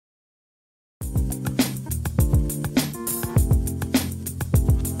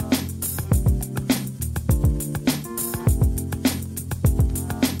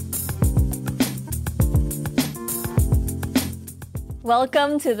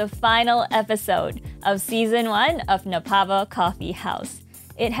Welcome to the final episode of Season 1 of NAPABA Coffee House.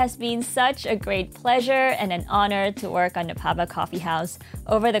 It has been such a great pleasure and an honor to work on NAPABA Coffee House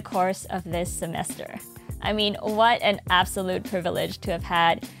over the course of this semester. I mean, what an absolute privilege to have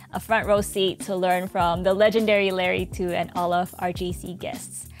had a front row seat to learn from the legendary Larry Tu and all of our GC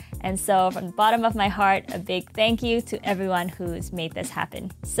guests. And so from the bottom of my heart, a big thank you to everyone who's made this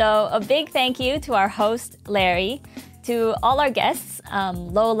happen. So a big thank you to our host, Larry, to all our guests,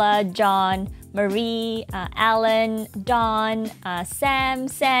 Lola, John, Marie, Alan, Dawn, Sam,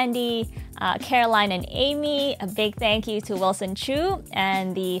 Sandy, Caroline, and Amy. A big thank you to Wilson Chu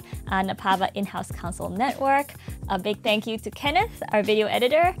and the NAPABA In-House Counsel Network. A big thank you to Kenneth, our video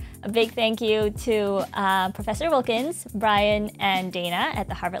editor. A big thank you to Professor Wilkins, Brian, and Dana at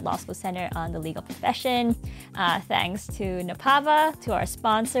the Harvard Law School Center on the Legal Profession. Thanks to NAPABA, to our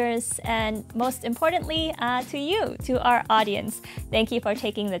sponsors, and most importantly, to you, to our audience. Thank you for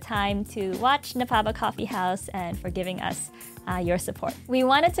taking the time to watch NAPABA Coffee House and for giving us your support. We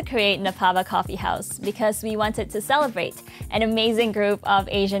wanted to create NAPABA Coffee House because we wanted to celebrate an amazing group of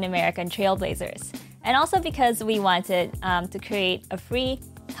Asian American trailblazers, and also because we wanted to create a free,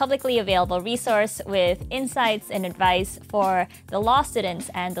 publicly available resource with insights and advice for the law students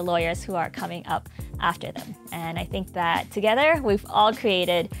and the lawyers who are coming up after them. And I think that together we've all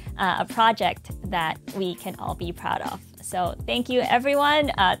created a project that we can all be proud of. So thank you,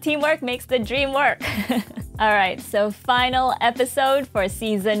 everyone. Teamwork makes the dream work. All right, so final episode for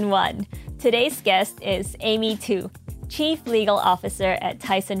Season 1. Today's guest is Amy Tu, Chief Legal Officer at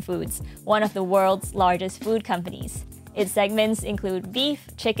Tyson Foods, one of the world's largest food companies. Its segments include beef,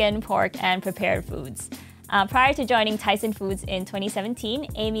 chicken, pork, and prepared foods. Prior to joining Tyson Foods in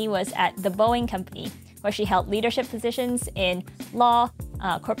 2017, Amy was at the Boeing Company, where she held leadership positions in law,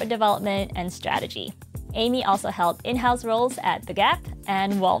 corporate development, and strategy. Amy also held in-house roles at The Gap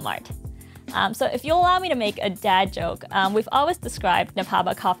and Walmart. So if you'll allow me to make a dad joke, we've always described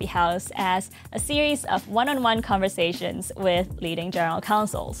NAPABA Coffee House as a series of one-on-one conversations with leading general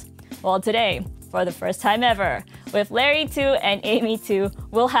counsels. Well, today, for the first time ever, with Larry Tu and Amy Tu,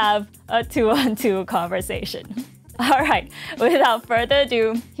 we'll have a two-on-two conversation. All right, without further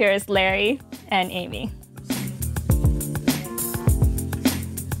ado, here's Larry and Amy.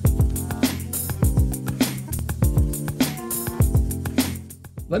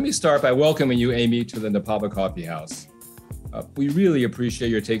 Let me start by welcoming you, Amy, to the NAPABA Coffee House. We really appreciate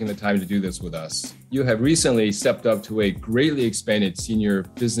your taking the time to do this with us. You have recently stepped up to a greatly expanded senior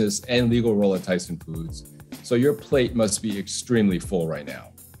business and legal role at Tyson Foods, so your plate must be extremely full right now.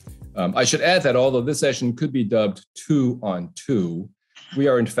 I should add that although this session could be dubbed 2-on-2, we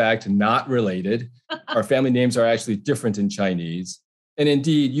are in fact not related. Our family names are actually different in Chinese. And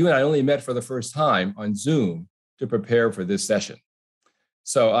indeed, you and I only met for the first time on Zoom to prepare for this session.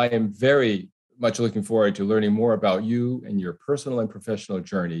 So I am very much looking forward to learning more about you and your personal and professional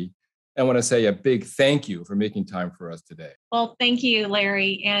journey. I want to say a big thank you for making time for us today. Well, thank you,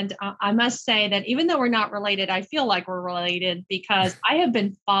 Larry. And I must say that even though we're not related, I feel like we're related because I have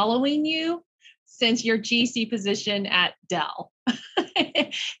been following you since your GC position at Dell.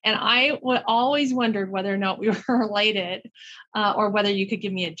 And I always wondered whether or not we were related or whether you could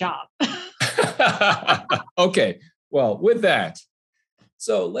give me a job. Okay, well, with that,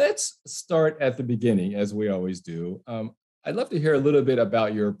 so let's start at the beginning, as we always do. I'd love to hear a little bit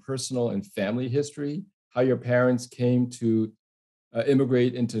about your personal and family history, how your parents came to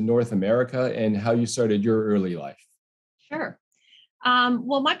immigrate into North America, and how you started your early life. Sure.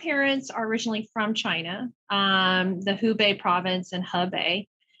 Well, my parents are originally from China, the Hubei province in Hebei.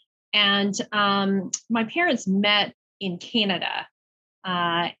 And my parents met in Canada.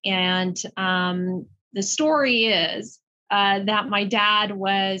 And the story is that my dad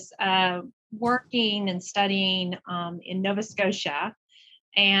was working and studying in Nova Scotia,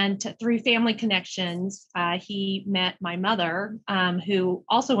 and through family connections, he met my mother, who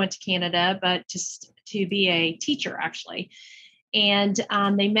also went to Canada, but just to be a teacher, actually. And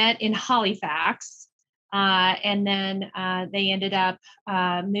they met in Halifax, and then they ended up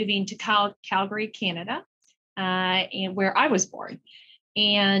moving to Calgary, Canada, and where I was born.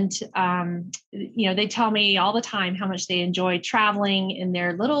 And, they tell me all the time how much they enjoy traveling in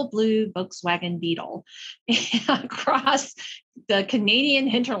their little blue Volkswagen Beetle across the Canadian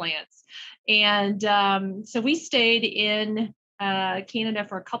hinterlands. And so we stayed in Canada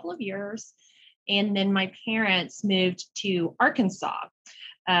for a couple of years. And then my parents moved to Arkansas,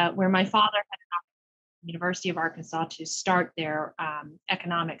 where my father had University of Arkansas to start their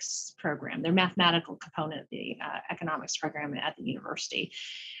economics program, their mathematical component of the economics program at the university.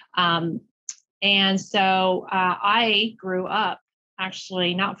 And so I grew up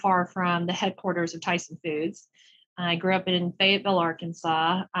actually not far from the headquarters of Tyson Foods. I grew up in Fayetteville,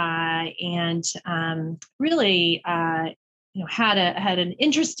 Arkansas, and really, had an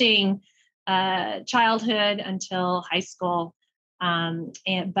interesting childhood until high school. But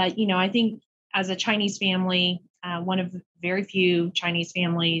I think as a Chinese family, one of very few Chinese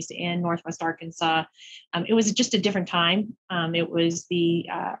families in Northwest Arkansas, it was just a different time. It was the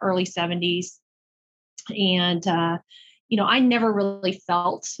early 70s, and I never really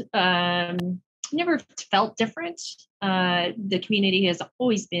felt different. The community has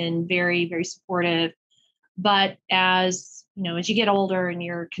always been very, very supportive. But as you get older and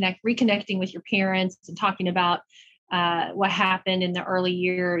you're reconnecting with your parents and talking about what happened in the early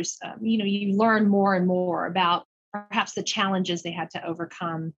years, you learn more and more about perhaps the challenges they had to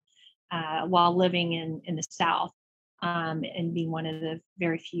overcome while living in the South, and being one of the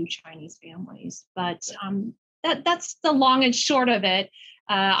very few Chinese families. But that's the long and short of it.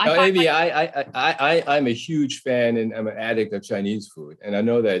 Amy, I'm a huge fan and I'm an addict of Chinese food. And I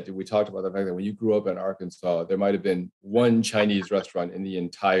know that we talked about the fact that when you grew up in Arkansas, there might have been one Chinese restaurant in the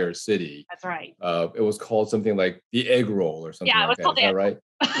entire city. That's right. It was called something like the Egg Roll or something like that. Is that right?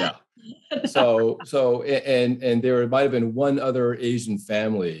 Yeah. And there might have been one other Asian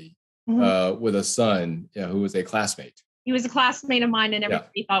family with a son who was a classmate. He was a classmate of mine, and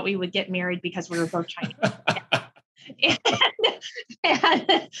everybody thought we would get married because we were both Chinese.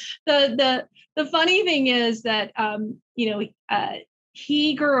 and the funny thing is that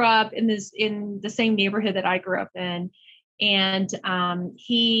he grew up in the same neighborhood that I grew up in, and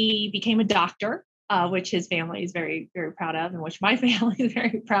he became a doctor, which his family is very, very proud of, and which my family is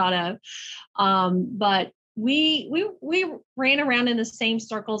very proud of. But we ran around in the same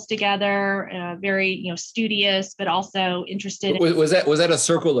circles together, very studious, but also interested. Was that a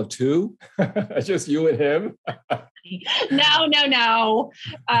circle of two? Just you and him? No.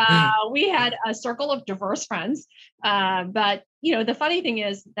 We had a circle of diverse friends. But the funny thing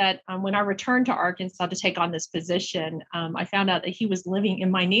is that when I returned to Arkansas to take on this position, I found out that he was living in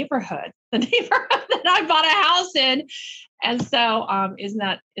my neighborhood, the neighborhood that I bought a house in. And so isn't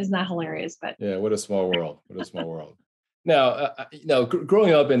that hilarious? But yeah, what a small world. What a small world. Now,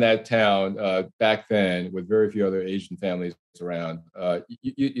 growing up in that town back then with very few other Asian families around,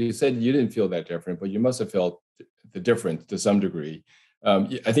 you said you didn't feel that different, but you must have felt the difference to some degree.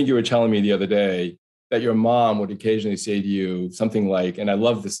 I think you were telling me the other day that your mom would occasionally say to you something like, and I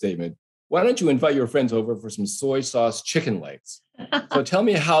love this statement, why don't you invite your friends over for some soy sauce chicken legs? So tell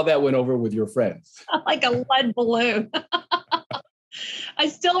me how that went over with your friends. Like a lead balloon. I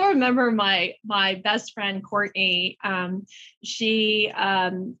still remember my best friend, Courtney. She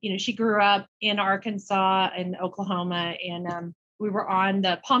grew up in Arkansas and Oklahoma, and we were on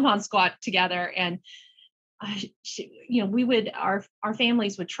the pom-pom squad together. And our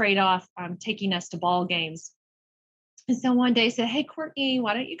families would trade off taking us to ball games. And so one day I said, "Hey, Courtney,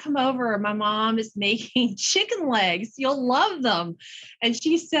 why don't you come over? My mom is making chicken legs. You'll love them." And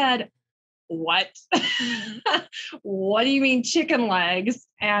she said, "What? What do you mean chicken legs?"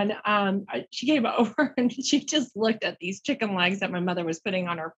 And she came over and she just looked at these chicken legs that my mother was putting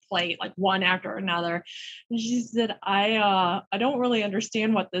on her plate, like one after another. And she said, I don't really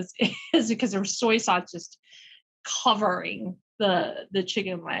understand what this is, because there was soy sauce just covering the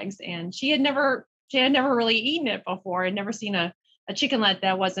chicken legs. And she had never really eaten it before, and never seen a chicken leg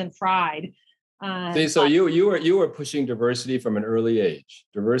that wasn't fried. So you were pushing diversity from an early age,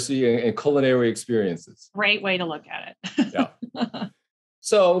 diversity and culinary experiences. Great way to look at it. Yeah.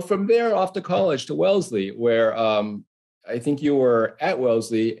 So from there off to college to Wellesley, where I think you were at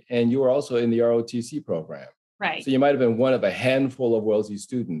Wellesley and you were also in the ROTC program. Right. So you might have been one of a handful of Wellesley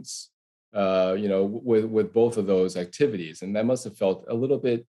students, with both of those activities, and that must have felt a little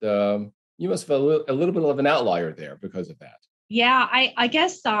bit. You must have felt a little bit of an outlier there because of that. Yeah, I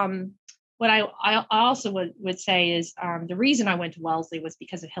guess what I also would say is the reason I went to Wellesley was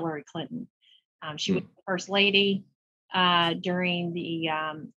because of Hillary Clinton. She was the first lady during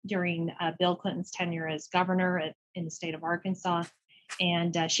Bill Clinton's tenure as governor in the state of Arkansas,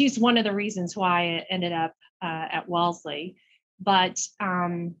 and she's one of the reasons why I ended up at Wellesley. But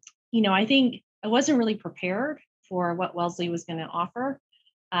I think I wasn't really prepared for what Wellesley was going to offer.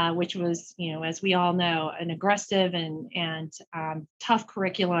 Which was, as we all know, an aggressive and tough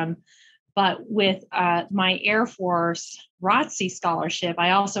curriculum. But with my Air Force ROTC scholarship,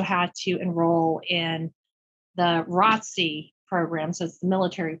 I also had to enroll in the ROTC program, so it's the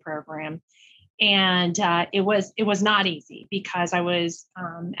military program. And it was not easy, because I was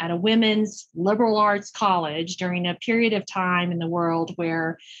at a women's liberal arts college during a period of time in the world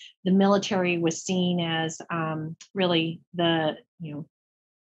where the military was seen as really the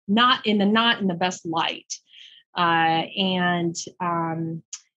not in the best light. And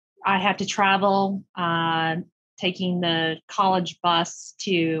I had to travel, taking the college bus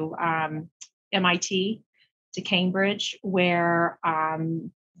to MIT, to Cambridge, where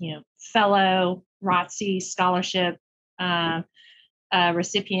fellow ROTC scholarship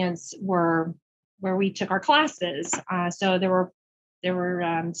recipients were where we took our classes. So there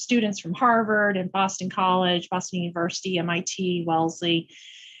were students from Harvard and Boston College, Boston University, MIT, Wellesley,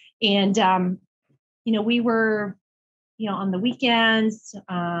 and we were on the weekends,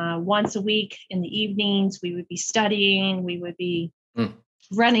 once a week in the evenings, we would be studying, we would be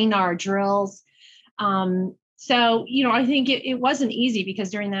running our drills. So, I think it wasn't easy, because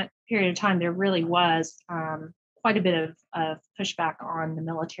during that period of time, there really was quite a bit of pushback on the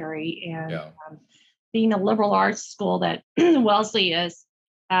military. And being a liberal arts school that Wellesley is,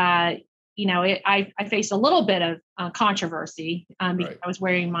 I faced a little bit of controversy because I was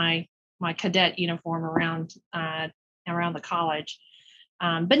wearing my cadet uniform around the college,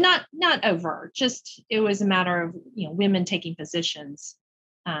 but not overt. Just it was a matter of women taking positions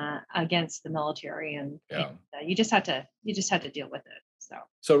against the military, and you just had to deal with it.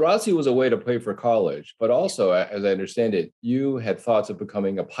 So ROTC was a way to pay for college, but also, as I understand it, you had thoughts of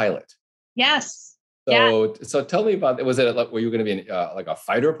becoming a pilot. Yes. So tell me about it. Was it were you going to be like a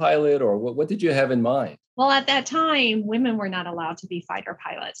fighter pilot, or what did you have in mind? Well, at that time, women were not allowed to be fighter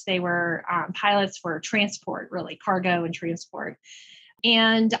pilots. They were pilots for transport, really, cargo and transport.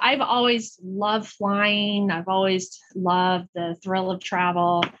 And I've always loved flying. I've always loved the thrill of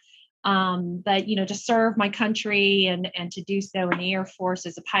travel. But, to serve my country and to do so in the Air Force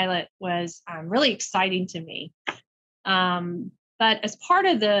as a pilot was really exciting to me. But as part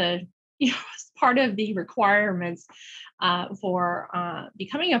of the requirements for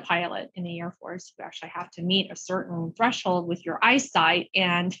becoming a pilot in the Air Force, you actually have to meet a certain threshold with your eyesight.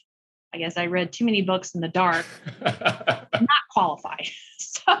 And I guess I read too many books in the dark, not qualify.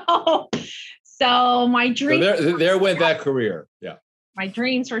 So my dreams. So there went that career. Yeah. My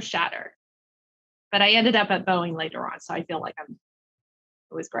dreams were shattered. But I ended up at Boeing later on, so I feel like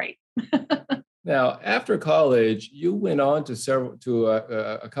it was great. Now, after college, you went on to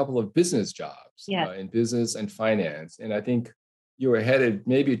a couple of business jobs in business and finance, and I think you were headed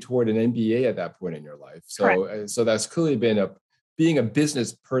maybe toward an MBA at that point in your life. So that's clearly been being a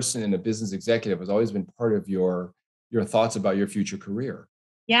business person and a business executive has always been part of your thoughts about your future career.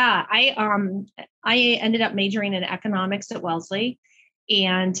 Yeah, I ended up majoring in economics at Wellesley.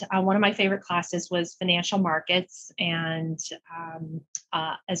 And one of my favorite classes was financial markets, and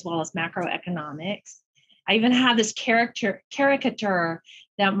as well as macroeconomics. I even have this caricature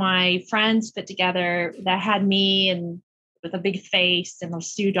that my friends put together that had me and with a big face and a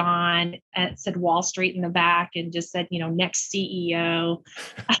suit on, and it said Wall Street in the back, and just said, next CEO.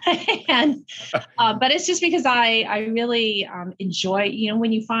 And but it's just because I really enjoy,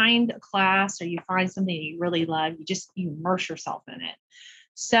 when you find a class or you find something that you really love, you immerse yourself in it.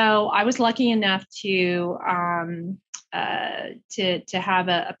 So I was lucky enough to have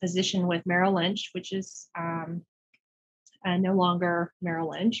a position with Merrill Lynch, which is no longer Merrill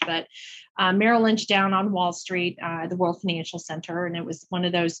Lynch, but Merrill Lynch down on Wall Street, the World Financial Center. And it was one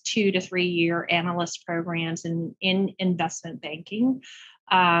of those 2 to 3 year analyst programs in investment banking.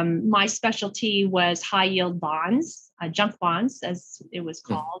 My specialty was high yield bonds, junk bonds, as it was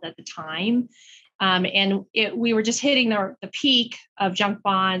called at the time. And we were just hitting the peak of junk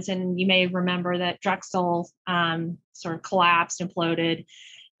bonds. And you may remember that Drexel sort of collapsed, imploded.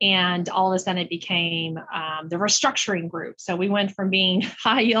 And all of a sudden it became the restructuring group. So we went from being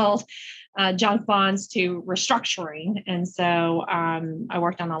high yield junk bonds to restructuring. And so I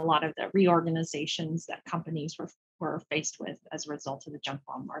worked on a lot of the reorganizations that companies were faced with as a result of the junk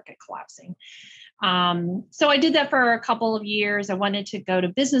bond market collapsing. So I did that for a couple of years. I wanted to go to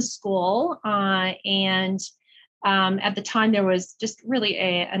business school. And at the time, there was just really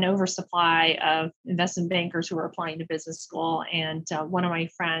an oversupply of investment bankers who were applying to business school. And one of my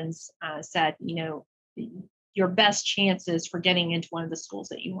friends said, your best chances for getting into one of the schools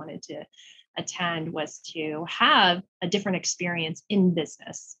that you wanted to attend was to have a different experience in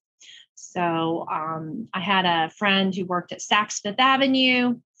business. So I had a friend who worked at Saks Fifth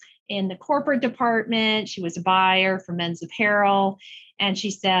Avenue in the corporate department. She was a buyer for men's apparel. And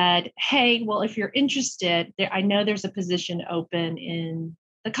she said, hey, well, if you're interested, I know there's a position open in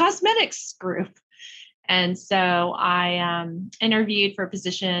the cosmetics group. And so I interviewed for a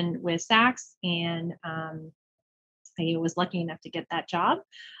position with Saks, and I was lucky enough to get that job.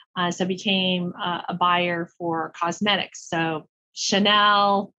 So I became a buyer for cosmetics. So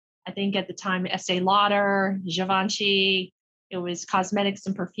Chanel, I think at the time, Estee Lauder, Givenchy, It was cosmetics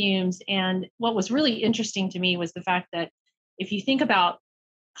and perfumes. And what was really interesting to me was the fact that if you think about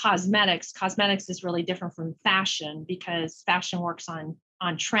cosmetics is really different from fashion, because fashion works on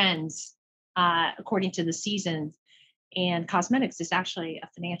trends according to the seasons, and cosmetics is actually a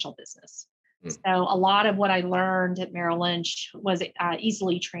financial business. So a lot of what I learned at Merrill Lynch was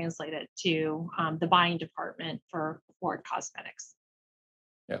easily translated to the buying department for Ford Cosmetics.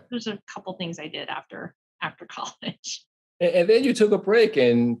 Yeah. There's a couple things I did after college. And then you took a break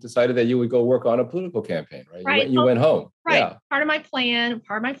and decided that you would go work on a political campaign, right? Right. You went home. Right. Yeah. Part of my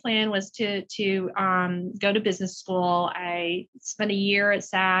plan was to go to business school. I spent a year at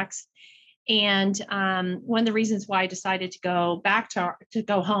Saks. And one of the reasons why I decided to go back to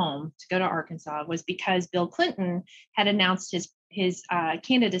go to Arkansas was because Bill Clinton had announced his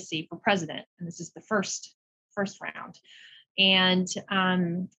candidacy for president, and this is the first round. And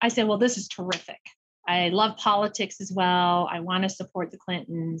I said, well, this is terrific. I love politics as well. I want to support the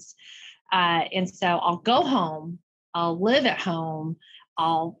Clintons, and so I'll go home. I'll live at home.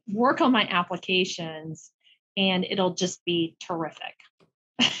 I'll work on my applications, and it'll just be terrific.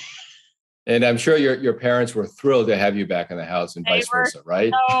 And I'm sure your parents were thrilled to have you back in the house and vice versa,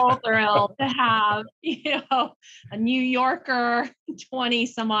 right? So thrilled to have, a New Yorker, 20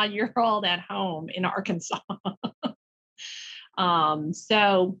 some odd year old at home in Arkansas. I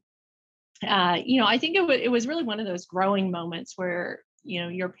think it was really one of those growing moments where, you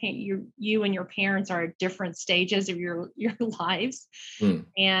and your parents are at different stages of your lives.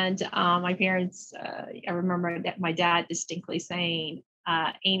 And my parents, I remember that my dad distinctly saying,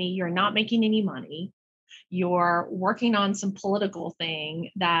 Amy, you're not making any money. You're working on some political thing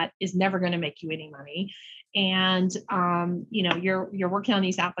that is never going to make you any money. And, you're working on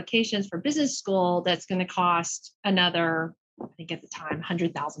these applications for business school that's going to cost another, I think at the time,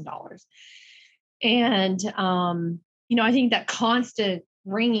 $100,000. And, I think that constant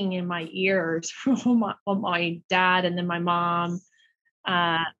ringing in my ears from my dad and then my mom,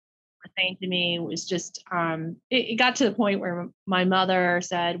 saying to me was just it got to the point where my mother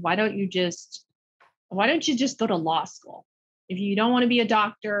said, why don't you just go to law school? If you don't want to be a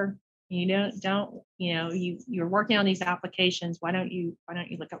doctor, you're working on these applications, why don't you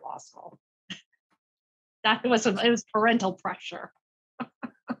look at law school? It was parental pressure.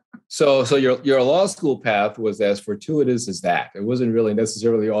 So your law school path was as fortuitous as that. It wasn't really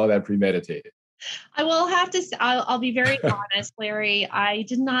necessarily all that premeditated. I will have to say, I'll be very honest, Larry. I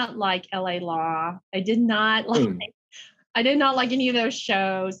did not like LA Law. I did not like any of those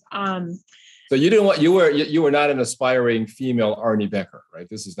shows. So you were not an aspiring female Arnie Becker, right?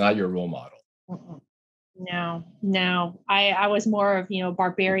 This is not your role model. No. I was more of,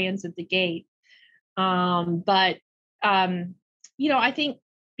 barbarians at the gate. But I think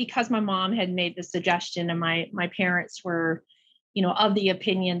because my mom had made the suggestion and my parents were, of the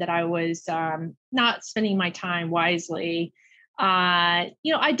opinion that I was not spending my time wisely, I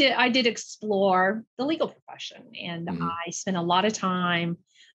did explore the legal profession, and I spent a lot of time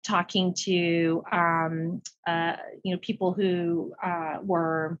talking to people who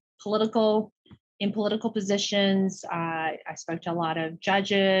were in political positions. I spoke to a lot of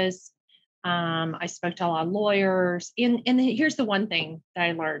judges. I spoke to a lot of lawyers. And here's the one thing that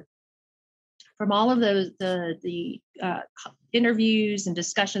I learned from all of those the interviews and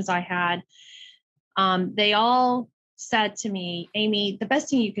discussions I had. They all said to me, Amy, the best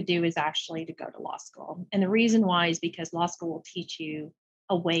thing you could do is actually to go to law school. And the reason why is because law school will teach you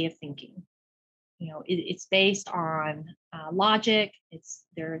a way of thinking. It's based on logic. It's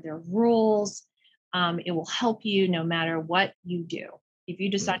there are rules. It will help you no matter what you do. If you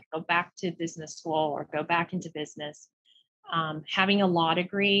decide to go back to business school or go back into business, having a law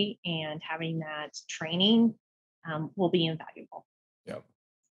degree and having that training will be invaluable. Yeah.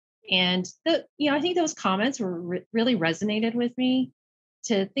 And I think those comments really resonated with me,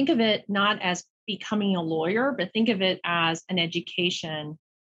 to think of it not as becoming a lawyer, but think of it as an education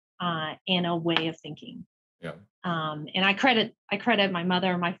and a way of thinking. Yeah. And I credit my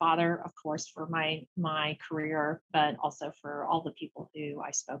mother and my father, of course, for my career, but also for all the people who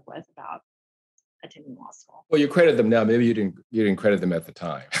I spoke with about attending law school. Well, you credit them now. Maybe you didn't credit them at the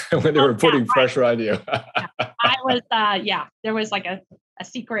time when they were putting pressure on you. I was, there was like a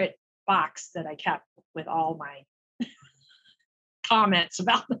secret box that I kept with all my comments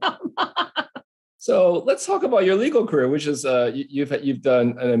about them. So let's talk about your legal career, which is you've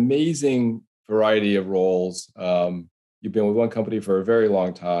done an amazing variety of roles. You've been with one company for a very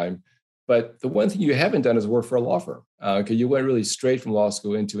long time, but the one thing you haven't done is work for a law firm, because you went really straight from law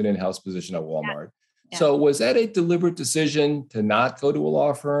school into an in-house position at Walmart. Yeah. So was that a deliberate decision to not go to a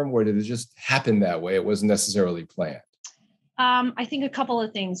law firm, or did it just happen that way? It wasn't necessarily planned. I think a couple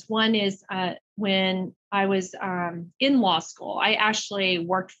of things. One is when I was in law school, I actually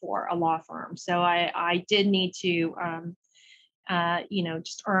worked for a law firm. So I did need to,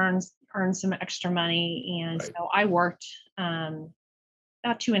 just earn some extra money. And Right. so I worked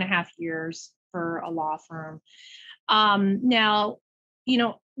about 2.5 years for a law firm. Now,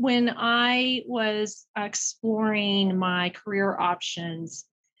 when I was exploring my career options,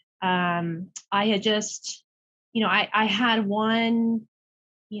 I had just, I had one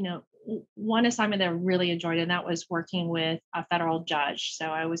assignment that I really enjoyed, and that was working with a federal judge. So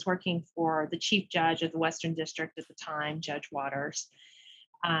I was working for the chief judge of the Western District at the time, Judge Waters,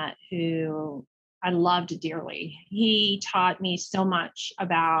 who I loved dearly. He taught me so much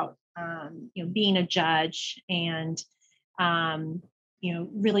about, being a judge, and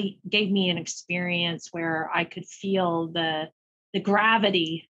really gave me an experience where I could feel the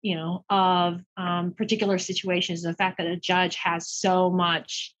gravity, of particular situations. The fact that a judge has so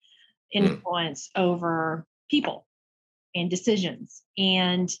much influence over people and decisions.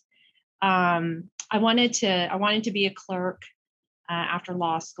 And I wanted to be a clerk after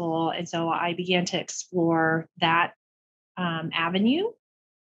law school, and so I began to explore that avenue.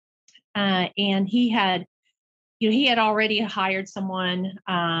 And he had already hired someone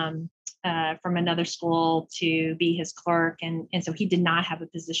from another school to be his clerk. And so he did not have a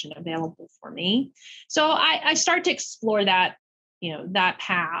position available for me. So I started to explore that, that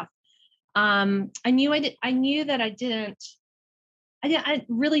path. I knew that I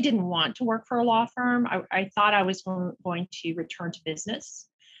really didn't want to work for a law firm. I thought I was going to return to business.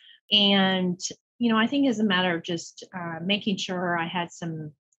 And, I think as a matter of just making sure I had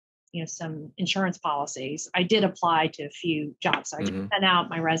some insurance policies, I did apply to a few jobs. I did send out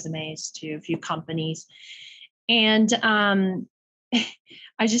my resumes to a few companies. And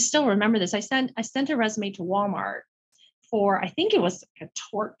I just still remember this. I sent a resume to Walmart for, I think it was like a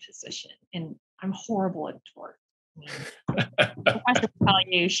tort position. And I'm horrible at tort. I have to tell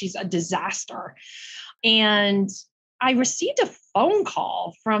you, she's a disaster. And I received a phone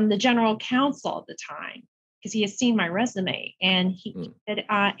call from the general counsel at the time, because he had seen my resume, and he said,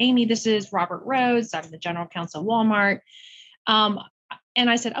 Amy, this is Robert Rhodes. I'm the general counsel of Walmart. And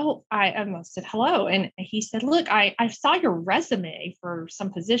I said, I said, hello. And he said, look, I saw your resume for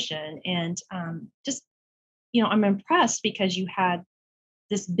some position, and just, I'm impressed because you had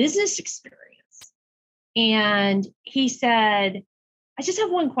this business experience. And he said, I just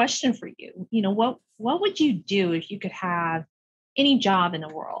have one question for you. What would you do if you could have any job in the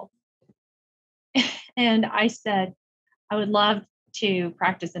world? And I said, I would love to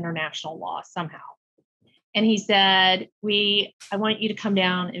practice international law somehow. And he said, I want you to come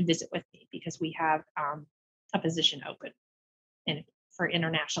down and visit with me, because we have a position open for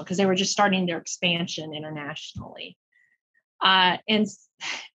international, because they were just starting their expansion internationally. And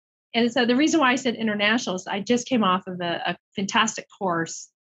so the reason why I said international is I just came off of a fantastic course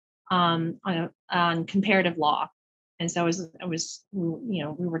on comparative law. And so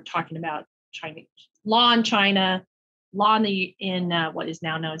we were talking about law in China, law in what is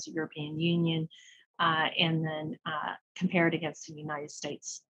now known as the European Union, and then compared against the United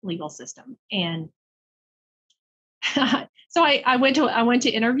States legal system. And so I went to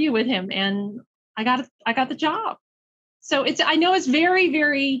interview with him, and I got the job. So I know it's very,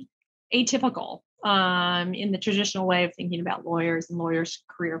 very atypical in the traditional way of thinking about lawyers and lawyers'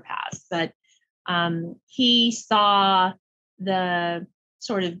 career paths, but he saw the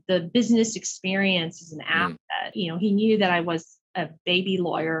sort of the business experience as an asset. He knew that I was a baby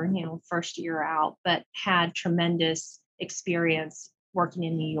lawyer, first year out, but had tremendous experience working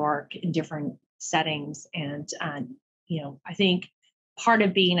in New York in different settings. And, I think part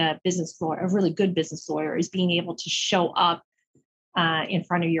of being a business lawyer, a really good business lawyer, is being able to show up in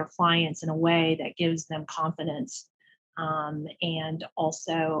front of your clients in a way that gives them confidence, and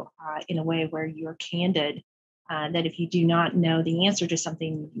also in a way where you're candid, that if you do not know the answer to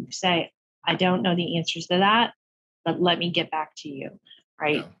something, you say, I don't know the answers to that, but let me get back to you.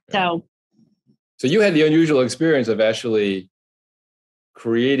 Right. Yeah. So you had the unusual experience of actually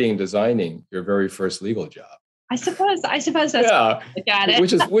creating, designing your very first legal job. I suppose that's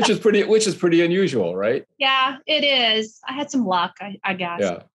which is pretty unusual, right? Yeah, it is. I had some luck, I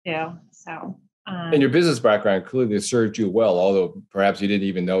guess. Yeah. So. And your business background clearly served you well, although perhaps you didn't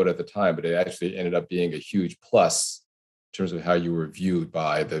even know it at the time, but it actually ended up being a huge plus in terms of how you were viewed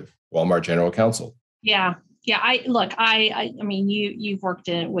by the Walmart General Counsel. Yeah. I mean, you've worked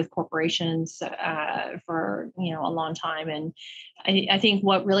with corporations for, a long time. And I think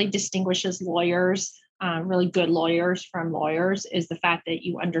what really distinguishes lawyers, really good lawyers, from lawyers, is the fact that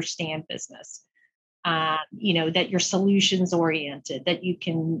you understand business. that you're solutions oriented, that you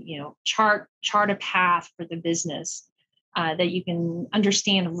can, chart a path for the business, that you can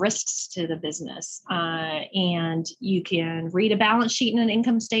understand risks to the business, and you can read a balance sheet and an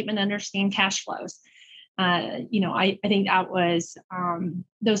income statement, understand cash flows. I think that was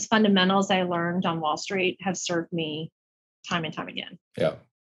those fundamentals I learned on Wall Street have served me time and time again. Yeah,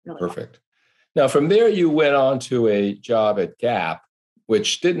 really perfect. Well. Now, from there, you went on to a job at Gap,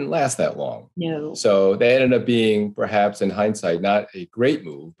 which didn't last that long. No. So that ended up being, perhaps in hindsight, not a great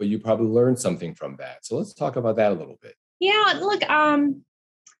move, but you probably learned something from that. So let's talk about that a little bit. Yeah, look, I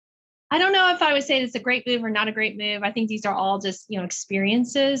don't know if I would say it's a great move or not a great move. I think these are all just,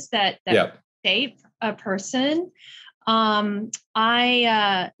 experiences that shape a person.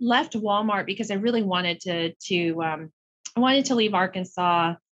 I left Walmart because I really wanted to leave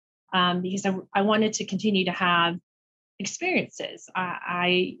Arkansas, because I wanted to continue to have experiences.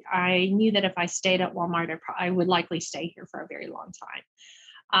 I knew that if I stayed at Walmart, I would likely stay here for a very long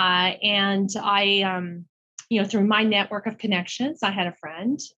time. And I, through my network of connections, I had a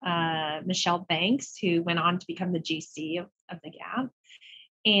friend, Michelle Banks, who went on to become the GC of the Gap.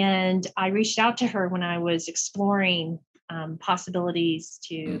 And I reached out to her when I was exploring possibilities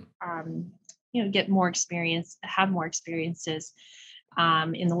to, get more experience, have more experiences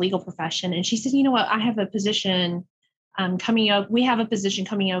in the legal profession. And she said, you know what, I have a position coming up. We have a position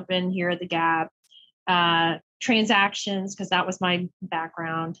coming open here at the Gap. Transactions, because that was my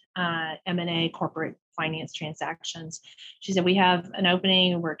background, M&A, corporate finance transactions. She said, we have an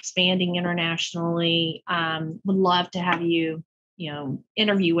opening, we're expanding internationally. Would love to have you,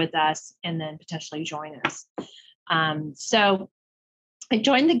 interview with us and then potentially join us. So I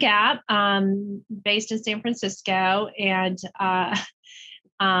joined the Gap, based in San Francisco. And I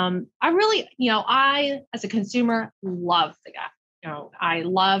really, I, as a consumer, loved the Gap. I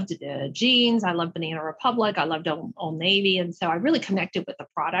loved the jeans. I loved Banana Republic. I loved Old Navy. And so I really connected with the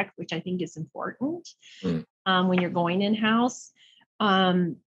product, which I think is important when you're going in-house.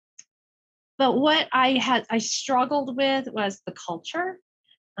 But what I struggled with was the culture.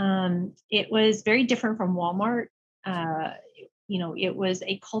 It was very different from Walmart. It was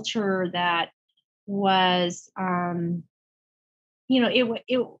a culture that was,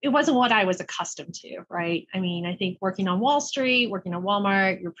 it wasn't what I was accustomed to, right? I mean, I think working on Wall Street, working on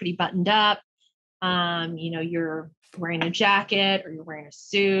Walmart, you're pretty buttoned up. You're wearing a jacket or you're wearing a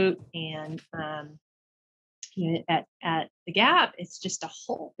suit, and at the Gap, it's a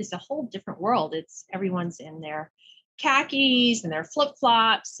whole different world. It's everyone's in their khakis and their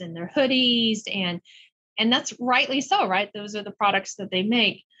flip-flops and their hoodies, and that's rightly so, right? Those are the products that they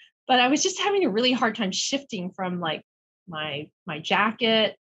make. But I was just having a really hard time shifting from like my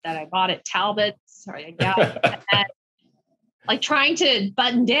jacket that I bought at Talbot's, or I got like trying to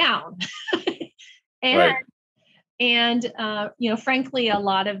button down. Frankly, a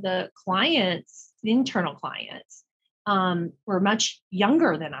lot of the clients, the internal clients, were much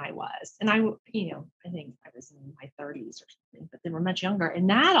younger than I was. And I think I was in my 30s or something, but they were much younger. And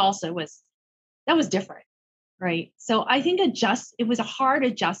that also was different. Right. So I think it was a hard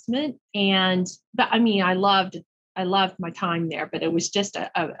adjustment. But I mean, I loved my time there, but it was just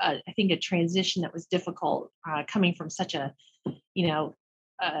I think a transition that was difficult, coming from such a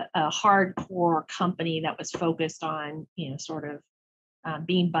hardcore company that was focused on, sort of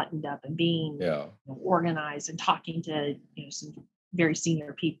being buttoned up and being organized and talking to, some very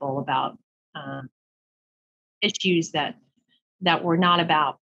senior people about issues that were not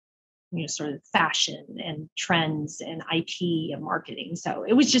about, sort of fashion and trends and IT and marketing. So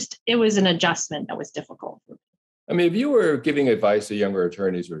it was an adjustment that was difficult for me. I mean, if you were giving advice to younger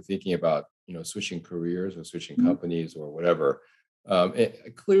attorneys who are thinking about, switching careers or switching companies or whatever,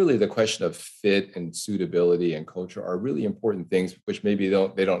 clearly the question of fit and suitability and culture are really important things, which maybe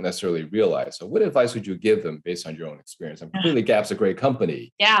they don't necessarily realize. So what advice would you give them based on your own experience? Clearly Gap's a great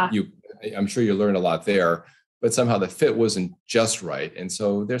company. Yeah. I'm sure you learned a lot there, but somehow the fit wasn't just right. And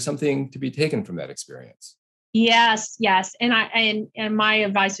so there's something to be taken from that experience. Yes. And my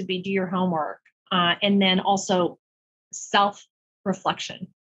advice would be do your homework, and then also self-reflection.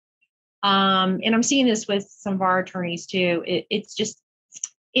 And I'm seeing this with some of our attorneys too.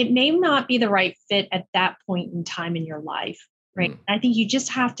 It may not be the right fit at that point in time in your life, right? I think you just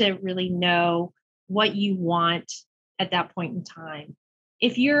have to really know what you want at that point in time.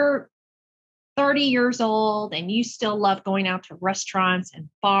 If you're 30 years old and you still love going out to restaurants and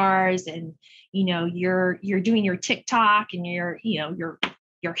bars, and you're doing your TikTok and you're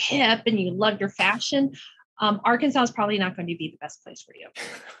hip and you love your fashion, Arkansas is probably not going to be the best place for you.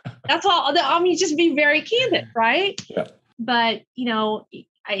 That's all. I mean, just be very candid, right? Yeah. But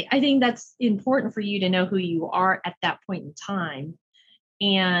I think that's important for you to know who you are at that point in time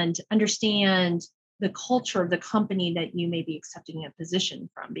and understand the culture of the company that you may be accepting a position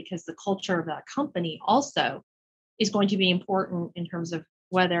from, because the culture of that company also is going to be important in terms of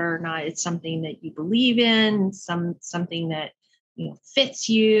whether or not it's something that you believe in, something that fits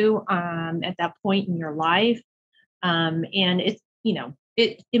you at that point in your life. And it's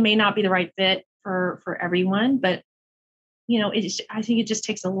it may not be the right fit for everyone, but I think it just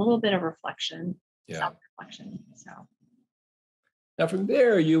takes a little bit of reflection, self-reflection. So now from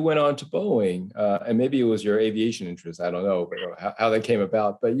there, you went on to Boeing, and maybe it was your aviation interest. I don't know how that came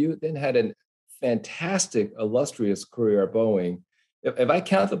about, but you then had a fantastic, illustrious career at Boeing. If I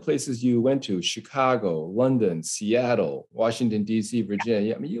count the places you went to, Chicago, London, Seattle, Washington, D.C.,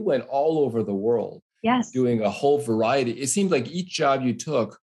 Virginia, I mean, you went all over the world. Yes. Doing a whole variety. It seemed like each job you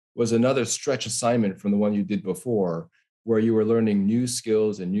took was another stretch assignment from the one you did before, where you were learning new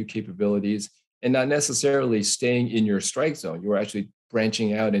skills and new capabilities and not necessarily staying in your strike zone. You were actually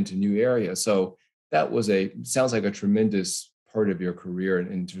branching out into new areas. So that sounds like a tremendous part of your career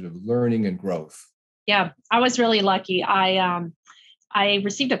in terms of learning and growth. Yeah, I was really lucky. I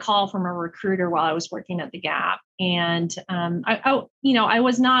received a call from a recruiter while I was working at the Gap, and I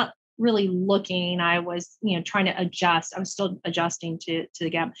was not really looking. I was, trying to adjust. I was still adjusting to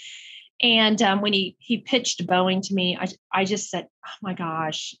the Gap. And when he pitched Boeing to me, I just said, oh my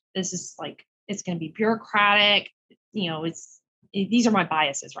gosh, this is like, it's going to be bureaucratic. These are my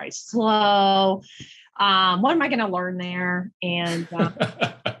biases, right? Slow. What am I going to learn there? And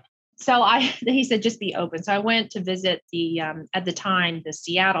so he said, just be open. So I went to visit at the time, the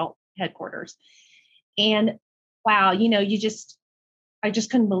Seattle headquarters. And wow, I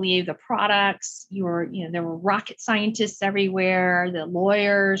just couldn't believe the products. There were rocket scientists everywhere. The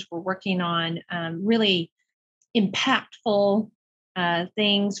lawyers were working on really impactful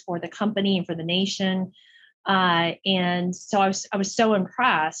things for the company and for the nation. And so I was so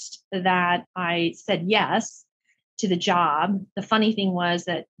impressed that I said yes to the job. The funny thing was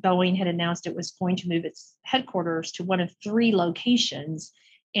that Boeing had announced it was going to move its headquarters to one of 3 locations.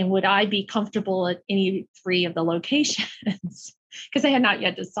 And would I be comfortable at any 3 of the locations? Because they had not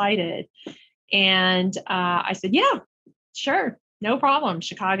yet decided. And I said, yeah, sure, no problem.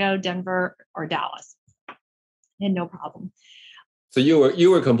 Chicago, Denver, or Dallas. And no problem. So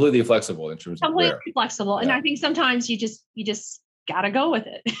you were completely flexible in terms of where. Completely flexible. Yeah. And I think sometimes you just got to go with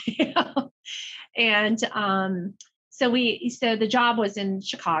it. And so the job was in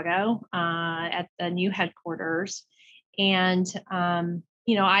Chicago at the new headquarters. And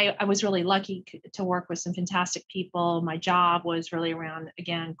I was really lucky to work with some fantastic people. My job was really around,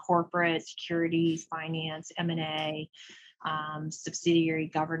 again, corporate, securities, finance, M&A, subsidiary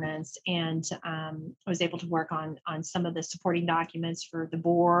governance. And I was able to work on some of the supporting documents for the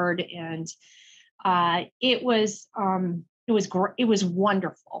board. And it was great. It was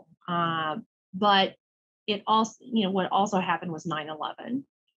wonderful. But it also, what also happened was 9/11.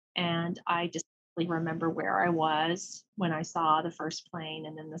 And I just remember where I was when I saw the first plane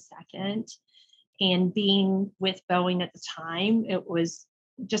and then the second, and being with Boeing at the time, it was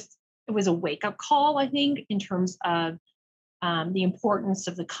a wake-up call, I think, in terms of the importance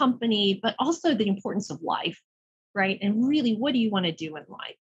of the company, but also the importance of life, right? And really, what do you want to do in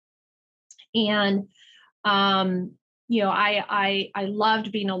life? And I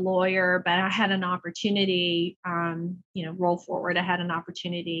loved being a lawyer, but I had an opportunity, roll forward. I had an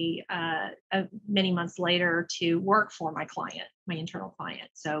opportunity many months later to work for my client, my internal client.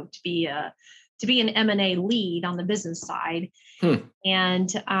 So to be an M&A lead on the business side.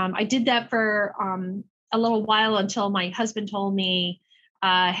 And I did that for a little while until my husband told me,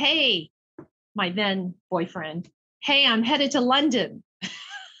 hey, my then boyfriend, hey, I'm headed to London.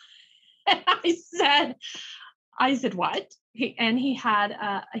 And I said, what? He had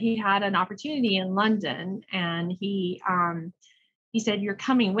an opportunity in London, and he said, you're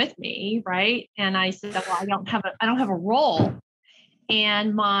coming with me, right? And I said, well, I don't have a role,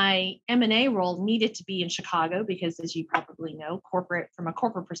 and my M&A role needed to be in Chicago because, as you probably know, from a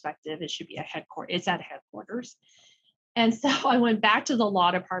corporate perspective, it should be it's at headquarters. And so I went back to the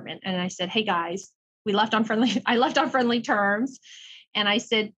law department and I said, hey guys, I left on friendly terms, and I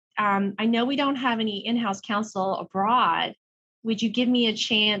said, I know we don't have any in-house counsel abroad. Would you give me a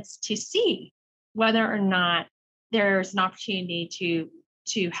chance to see whether or not there's an opportunity to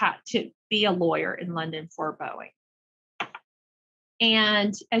be a lawyer in London for Boeing?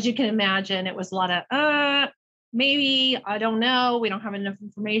 And as you can imagine, it was a lot of, maybe, I don't know. We don't have enough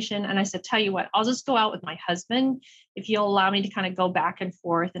information. And I said, tell you what, I'll just go out with my husband if you'll allow me to kind of go back and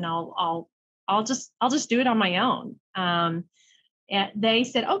forth, and I'll just do it on my own. And they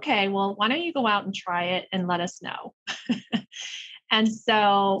said, okay, well, why don't you go out and try it and let us know? And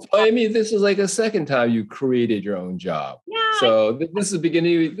so, I mean, this is like a second time you created your own job. yeah, So this is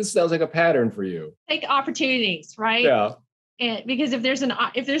beginning. This sounds like a pattern for you. take opportunities, right? Yeah. And because if there's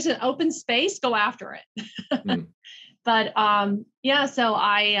an open space, go after it. Hmm. But yeah, so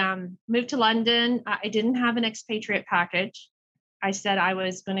I moved to London. I didn't have an expatriate package. I said I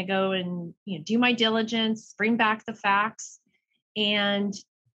was going to go and do my diligence, bring back the facts, and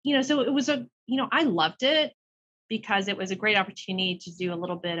so it was I loved it because it was a great opportunity to do a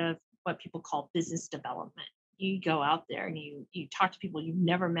little bit of what people call business development. You go out there and you talk to people you've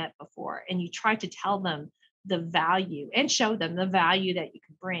never met before, and you try to tell them the value and show them the value that you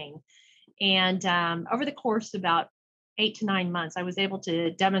can bring. And over the course of about 8 to 9 months, I was able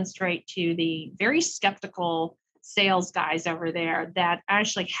to demonstrate to the very skeptical sales guys over there that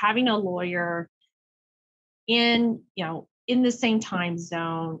actually having a lawyer in the same time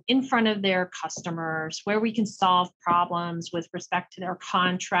zone, in front of their customers, where we can solve problems with respect to their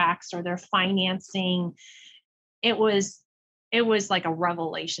contracts or their financing, it was like a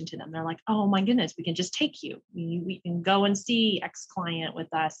revelation to them. They're like, oh my goodness, we can just take you. We can go and see X client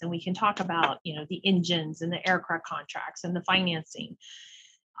with us, and we can talk about, the engines and the aircraft contracts and the financing.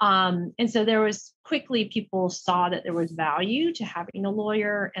 And so there was quickly, people saw that there was value to having a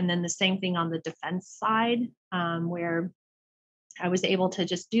lawyer. And then the same thing on the defense side, where I was able to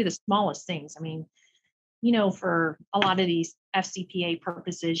just do the smallest things. I mean, for a lot of these FCPA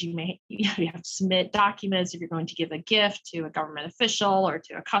purposes, you have to submit documents if you're going to give a gift to a government official or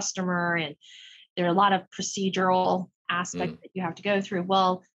to a customer. And there are a lot of procedural aspects that you have to go through.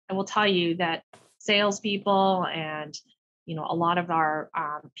 Well, I will tell you that salespeople and, a lot of our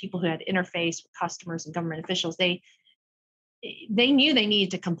people who had interfaced with customers and government officials, they knew they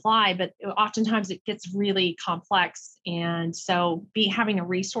needed to comply, but oftentimes it gets really complex. And so having a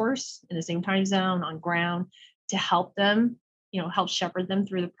resource in the same time zone on ground to help them, help shepherd them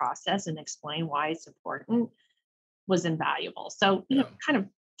through the process and explain why it's important was invaluable. So, kind of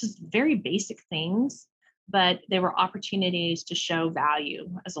just very basic things, but they were opportunities to show value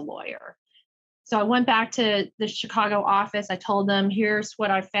as a lawyer. So I went back to the Chicago office. I told them, here's what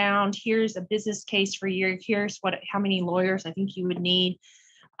I found. Here's a business case for you. Here's how many lawyers I think you would need.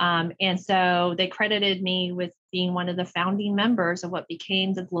 And so they credited me with being one of the founding members of what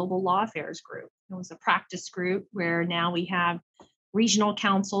became the Global Law Affairs Group. It was a practice group where now we have regional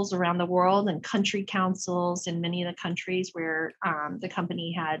councils around the world and country councils in many of the countries where the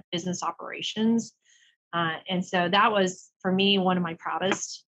company had business operations. And so that was, for me, one of my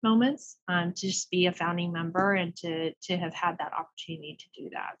proudest moments, to just be a founding member and to have had that opportunity to do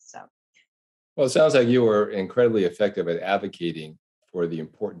that. So, well, it sounds like you were incredibly effective at advocating for the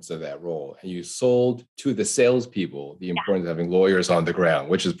importance of that role, and you sold to the salespeople the importance of having lawyers on the ground,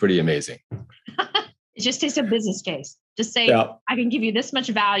 which is pretty amazing. It just takes a business case. Just say, I can give you this much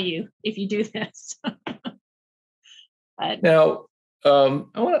value if you do this. But now,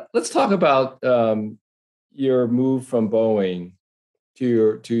 let's talk about your move from Boeing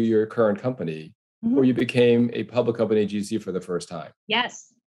to your current company, where you became a public company GC for the first time.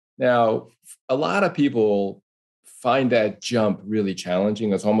 Yes. Now, a lot of people find that jump really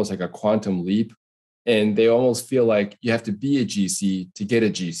challenging. It's almost like a quantum leap, and they almost feel like you have to be a GC to get a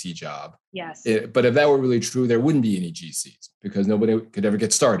GC job. Yes. But if that were really true, there wouldn't be any GCs because nobody could ever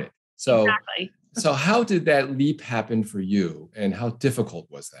get started. So, exactly. So how did that leap happen for you, and how difficult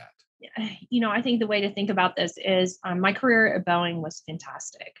was that? I think the way to think about this is my career at Boeing was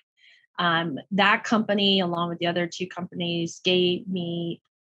fantastic. That company, along with the other two companies, gave me,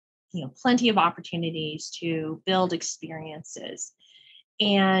 plenty of opportunities to build experiences.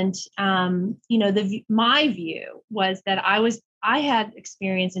 And, my view was that I had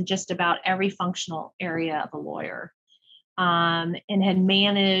experience in just about every functional area of a lawyer, and had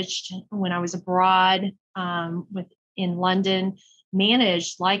managed when I was abroad, in London,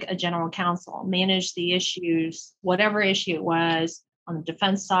 managed like a general counsel, managed the issues, whatever issue it was, on the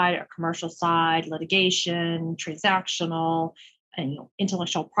defense side or commercial side, litigation, transactional, and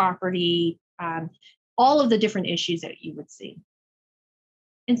intellectual property, all of the different issues that you would see.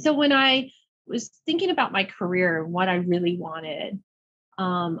 And so when I was thinking about my career and what I really wanted,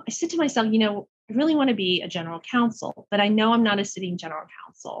 I said to myself, I really want to be a general counsel, but I know I'm not a sitting general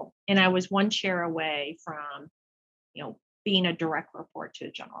counsel. And I was one chair away from, being a direct report to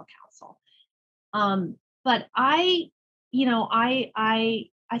a general counsel. But I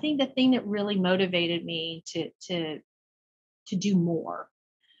think the thing that really motivated me to do more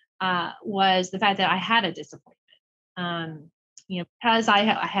was the fact that I had a disappointment. because I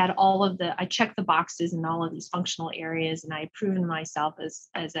had I checked the boxes in all of these functional areas, and I had proven myself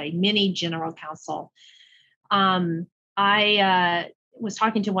as a mini general counsel. I was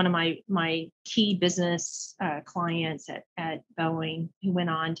talking to one of my key business clients at Boeing, who went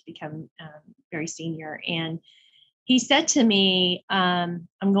on to become very senior, and he said to me, I'm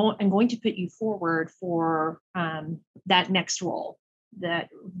going to put you forward for that next role, that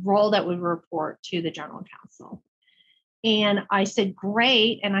role that would report to the general counsel. And I said,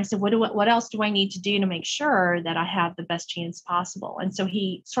 great. And I said, what else do I need to do to make sure that I have the best chance possible? And so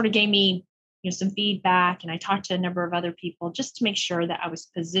he sort of gave me, some feedback, and I talked to a number of other people just to make sure that I was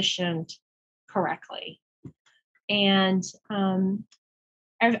positioned correctly. And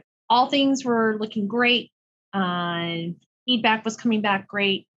all things were looking great. Feedback was coming back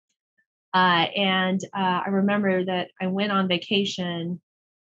great. And I remember that I went on vacation,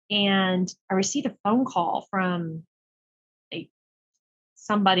 and I received a phone call from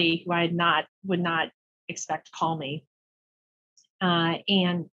somebody who I would not expect to call me.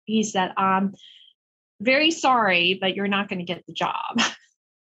 And he said, I'm very sorry, but you're not going to get the job.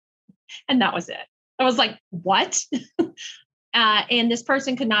 And that was it. I was like, what? And this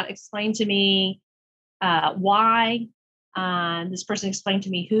person could not explain to me why. This person explained to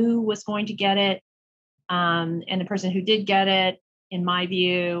me who was going to get it. And the person who did get it, in my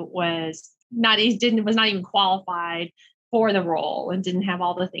view, was not even qualified for the role, and didn't have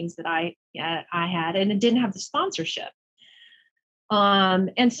all the things that I had, and it didn't have the sponsorship.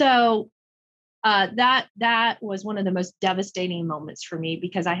 And so that was one of the most devastating moments for me,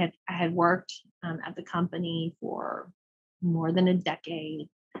 because I had worked at the company for more than a decade.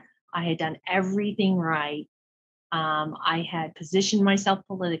 I had done everything right. I had positioned myself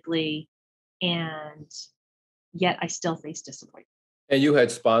politically, and yet I still faced disappointment. And you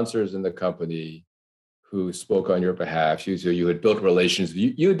had sponsors in the company who spoke on your behalf. You had built relations.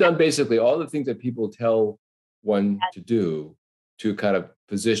 You had done basically all the things that people tell one to do to kind of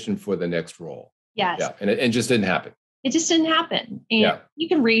position for the next role. Yes. Yeah. And it just didn't happen. It just didn't happen. And you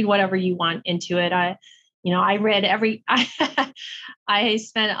can read whatever you want into it. I read I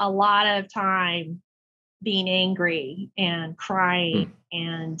spent a lot of time being angry and crying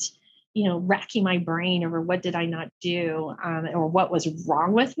and, racking my brain over what did I not do, or what was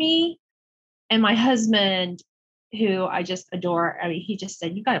wrong with me. And my husband, who I just adore, he just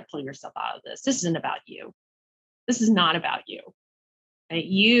said, you got to pull yourself out of this. This isn't about you. This is not about you. Right?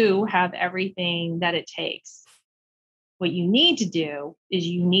 You have everything that it takes. What you need to do is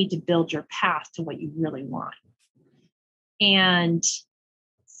you need to build your path to what you really want. And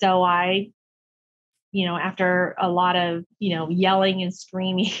so I, after a lot of, yelling and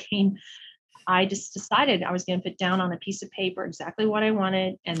screaming, I just decided I was going to put down on a piece of paper exactly what I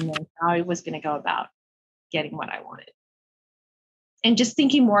wanted, and then how I was going to go about getting what I wanted. And just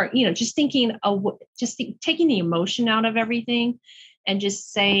thinking more, taking the emotion out of everything, and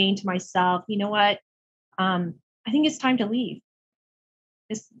just saying to myself, you know what, I think it's time to leave.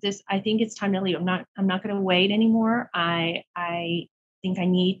 I think it's time to leave. I'm not going to wait anymore. I think I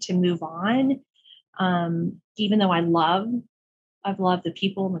need to move on. Even though I've loved the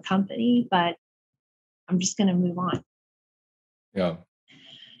people in the company, but I'm just going to move on. Yeah.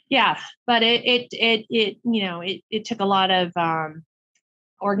 Yeah. But it took a lot of,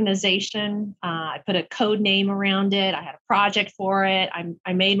 organization. I put a code name around it. I had a project for it.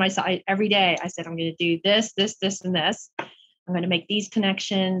 I made myself every day. I said, I'm going to do this, this, this, and this. I'm going to make these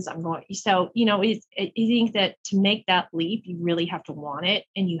connections. I think that to make that leap, you really have to want it,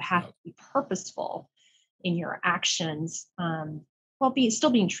 and you have to be purposeful in your actions.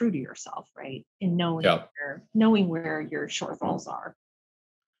 Still being true to yourself, right? And knowing where your shortfalls are.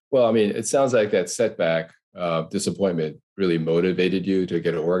 Well, I mean, it sounds like that setback, disappointment really motivated you to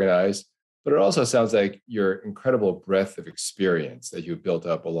get organized, but it also sounds like your incredible breadth of experience that you built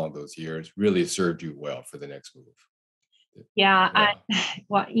up along those years really served you well for the next move. Yeah.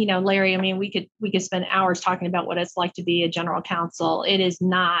 Larry, I mean, we could spend hours talking about what it's like to be a general counsel. It is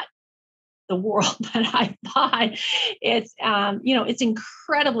not the world that I thought. It's, it's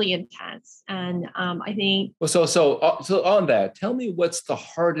incredibly intense. And I think. Well, so on that, tell me what's the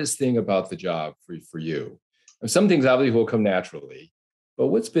hardest thing about the job for you? And some things obviously will come naturally, but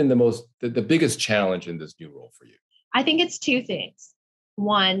what's been the biggest challenge in this new role for you? I think it's two things.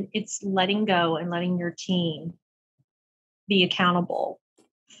 One, it's letting go and letting your team be accountable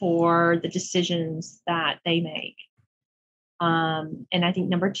for the decisions that they make. And I think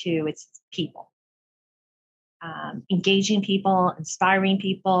number two, it's people. Engaging people, inspiring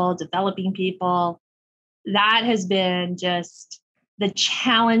people, developing people. That has been just the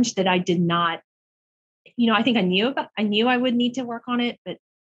challenge that I did not, I think I knew I would need to work on it, but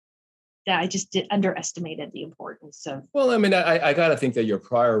that I just underestimated the importance of. Well, I mean, I got to think that your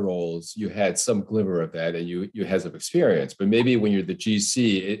prior roles, you had some glimmer of that and you had some experience, but maybe when you're the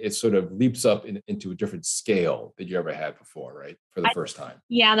GC, it sort of leaps up into a different scale that you ever had before, right? For the first time.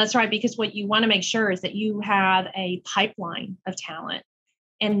 Yeah, that's right. Because what you want to make sure is that you have a pipeline of talent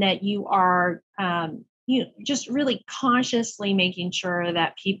and that you are, just really consciously making sure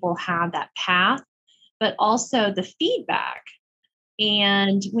that people have that path, but also the feedback.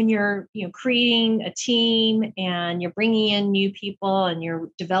 And when you're, creating a team and you're bringing in new people and you're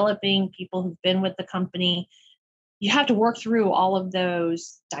developing people who've been with the company, you have to work through all of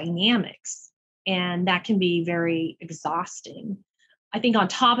those dynamics. And that can be very exhausting. I think on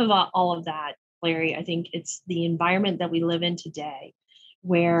top of all of that, Larry, I think it's the environment that we live in today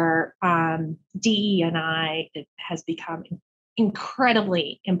where DE&I has become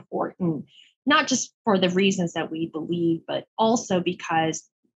incredibly important, not just for the reasons that we believe, but also because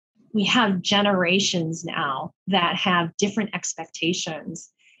we have generations now that have different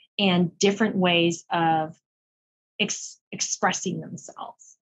expectations and different ways of expressing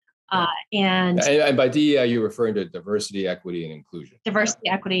themselves. And by DEI, you're referring to diversity, equity, and inclusion. Diversity,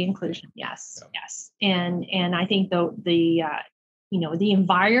 equity, inclusion. Yes, yes. And I think the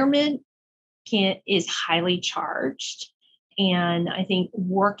environment is highly charged. And I think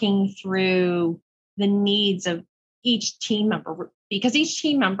working through the needs of each team member, because each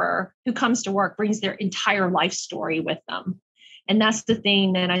team member who comes to work brings their entire life story with them. And that's the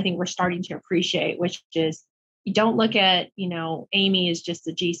thing that I think we're starting to appreciate, which is you don't look at, Amy as just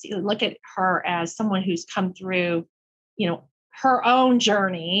the GC, look at her as someone who's come through, her own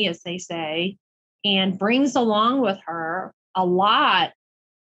journey, as they say, and brings along with her a lot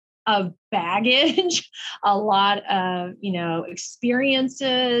of baggage, a lot of,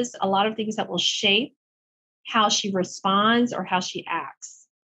 experiences, a lot of things that will shape how she responds or how she acts.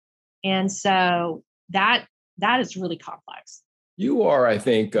 And so that is really complex. You are, I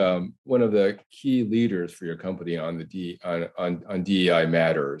think, one of the key leaders for your company on the on DEI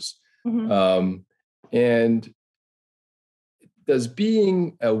matters. Mm-hmm. And does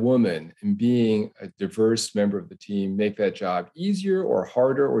being a woman and being a diverse member of the team make that job easier or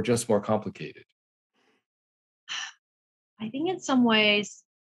harder or just more complicated? I think in some ways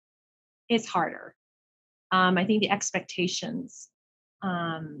it's harder. I think the expectations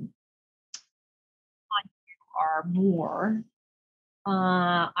on you are more.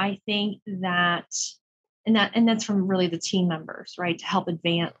 I think that, and that's from really the team members, right, to help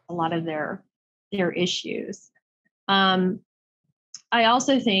advance a lot of their issues. I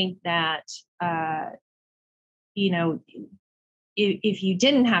also think that, if you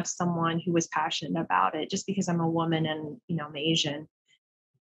didn't have someone who was passionate about it, just because I'm a woman and, I'm Asian,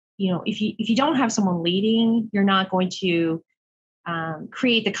 if you don't have someone leading, you're not going to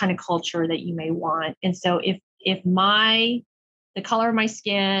create the kind of culture that you may want. And so if the color of my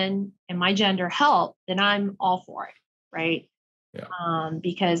skin and my gender help, then I'm all for it, right? Yeah.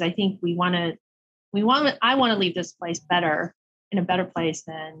 Because I think I want to leave this place in a better place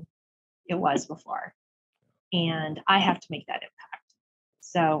than it was before. And I have to make that impact.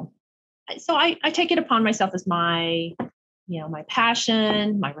 So I take it upon myself as my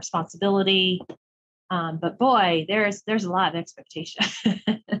passion, my responsibility. But boy, there's a lot of expectation.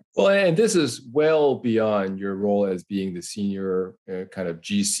 Well, and this is well beyond your role as being the senior kind of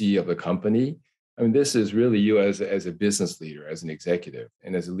GC of the company. I mean, this is really you as a business leader, as an executive,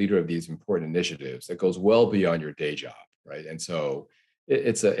 and as a leader of these important initiatives that goes well beyond your day job, right? And so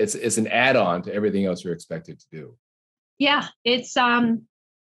it's an add-on to everything else you're expected to do. Yeah, it's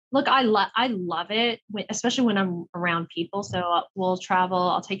look, I love it, especially when I'm around people. So we'll travel.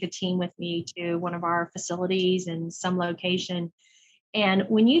 I'll take a team with me to one of our facilities in some location. And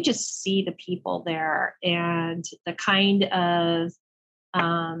when you just see the people there and the kind of,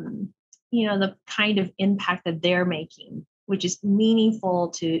 the kind of impact that they're making, which is meaningful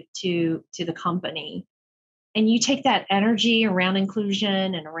to the company, and you take that energy around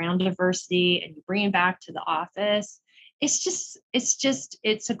inclusion and around diversity and you bring it back to the office,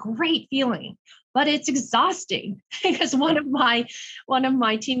 it's a great feeling, but it's exhausting because one of my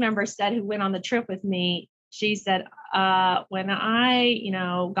team members said, who went on the trip with me, she said, when I,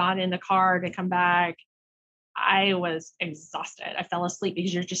 got in the car to come back, I was exhausted. I fell asleep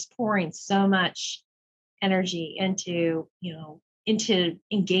because you're just pouring so much energy into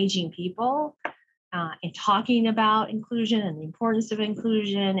engaging people and talking about inclusion and the importance of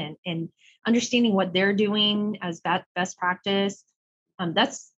inclusion and understanding what they're doing as best practice.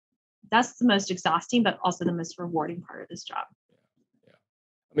 That's the most exhausting, but also the most rewarding part of this job.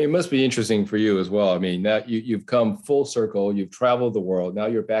 I mean, it must be interesting for you as well. I mean, now you've come full circle, you've traveled the world. Now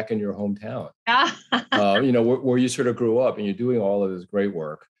you're back in your hometown, where you sort of grew up, and you're doing all of this great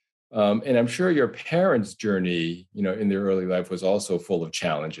work. And I'm sure your parents' journey, in their early life was also full of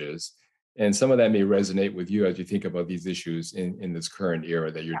challenges. And some of that may resonate with you as you think about these issues in this current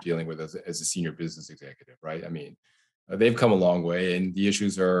era that you're dealing with as a senior business executive, right? I mean, they've come a long way, and the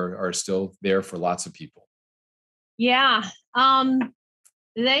issues are still there for lots of people. Yeah.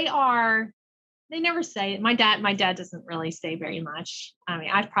 They never say it. My dad doesn't really say very much. I mean,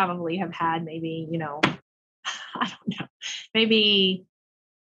 I probably have had maybe, I don't know, maybe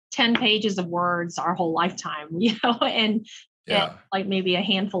 10 pages of words our whole lifetime, and like maybe a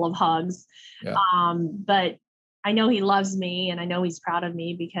handful of hugs. Yeah. But I know he loves me, and I know he's proud of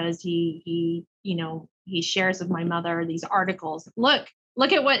me because he shares with my mother these articles. Look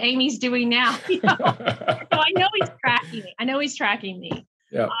at what Amy's doing now. So I know he's tracking me.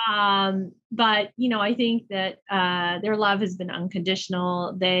 Yeah. But I think that their love has been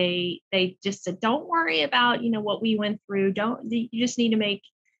unconditional. They just said, don't worry about what we went through. You just need to make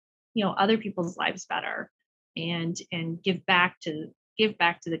other people's lives better, and give back to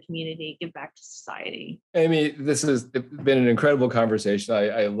the community, give back to society. Amy, this has been an incredible conversation.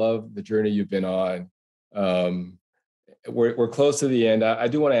 I love the journey you've been on. We're close to the end. I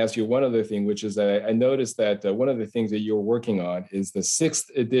do want to ask you one other thing, which is that I noticed that one of the things that you're working on is the 6th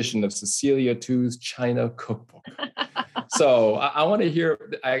edition of Cecilia Tu's China Cookbook. So I want to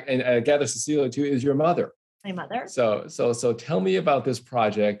hear, and I gather Cecilia Tu is your mother. My mother. So tell me about this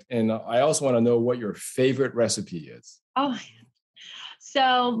project. And I also want to know what your favorite recipe is. Oh,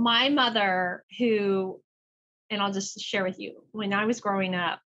 so my mother, and I'll just share with you, when I was growing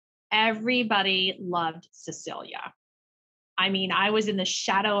up, everybody loved Cecilia. I mean, I was in the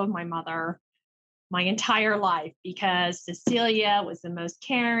shadow of my mother my entire life because Cecilia was the most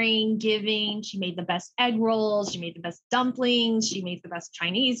caring, giving. She made the best egg rolls. She made the best dumplings. She made the best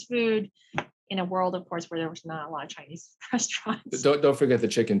Chinese food in a world, of course, where there was not a lot of Chinese restaurants. Don't forget the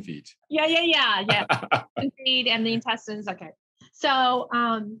chicken feet. Yeah. Chicken feet and the intestines. Okay. So,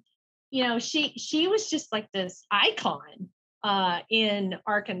 she was just like this icon in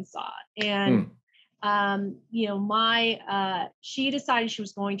Arkansas. And she decided she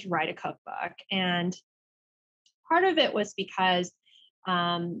was going to write a cookbook, and part of it was because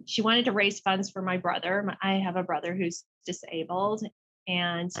she wanted to raise funds for my brother. I have a brother who's disabled,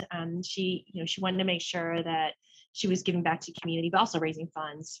 and she wanted to make sure that she was giving back to community, but also raising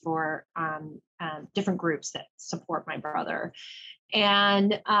funds for different groups that support my brother.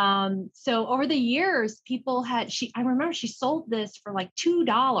 And so over the years, I remember she sold this for like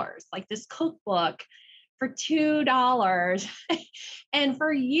 $2, like this cookbook for $2. And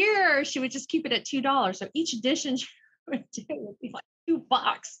for years, she would just keep it at $2. So each edition she would do would be like $2.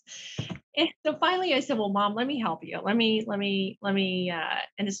 And so finally I said, well, Mom, let me help you. Let me, and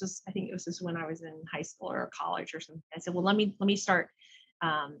I think it was just when I was in high school or college or something. I said, well, let me start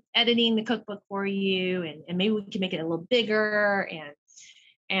editing the cookbook for you, and maybe we can make it a little bigger.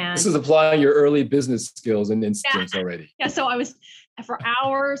 And this is applying your early business skills and instincts already. Yeah. So I was for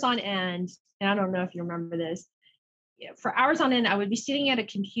hours on end, and I don't know if you remember this. For hours on end, I would be sitting at a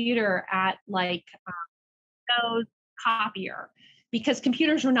computer at like Windows copier, because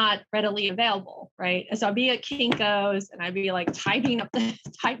computers were not readily available, right? And so I'd be at Kinko's and I'd be like typing up the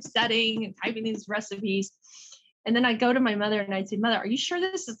typesetting and typing these recipes. And then I'd go to my mother and I'd say, Mother, are you sure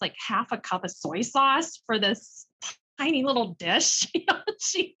this is like half a cup of soy sauce for this tiny little dish?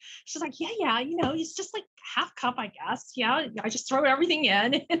 She's like, yeah, it's just like half cup, I guess. Yeah, I just throw everything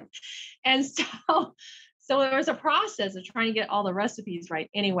in. And so there was a process of trying to get all the recipes right.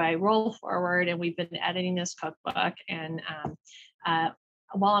 Anyway, roll forward, and we've been editing this cookbook. And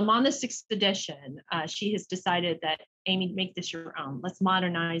while I'm on the 6th edition, she has decided that, Amy, make this your own. Let's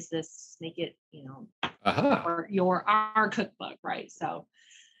modernize this, make it, our cookbook, right? So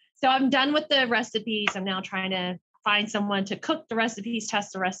I'm done with the recipes. I'm now trying to find someone to cook the recipes,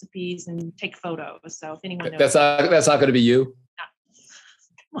 test the recipes, and take photos. So if anyone knows, that's not going to be you.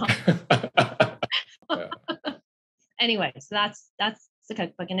 No. Anyway, so that's the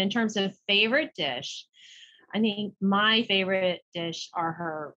cookbook. And in terms of favorite dish, I think my favorite dish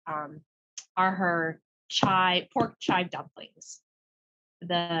are her pork chive dumplings,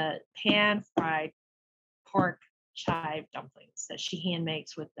 the pan fried pork chive dumplings that she hand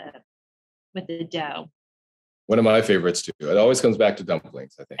makes with the dough. One of my favorites too. It always comes back to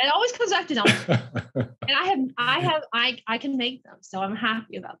dumplings, I think. It always comes back to dumplings. And I can make them, so I'm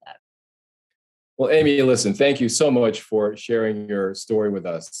happy about that. Well, Amy, listen, thank you so much for sharing your story with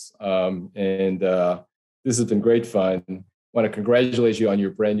us. This has been great fun. want to congratulate you on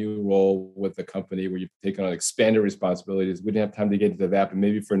your brand new role with the company where you've taken on expanded responsibilities. We didn't have time to get into that, but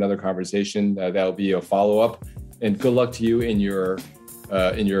maybe for another conversation, that'll be a follow-up. And good luck to you in your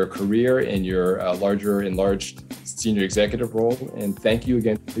career, in your larger enlarged senior executive role. And thank you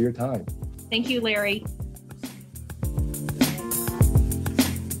again for your time. Thank you, Larry.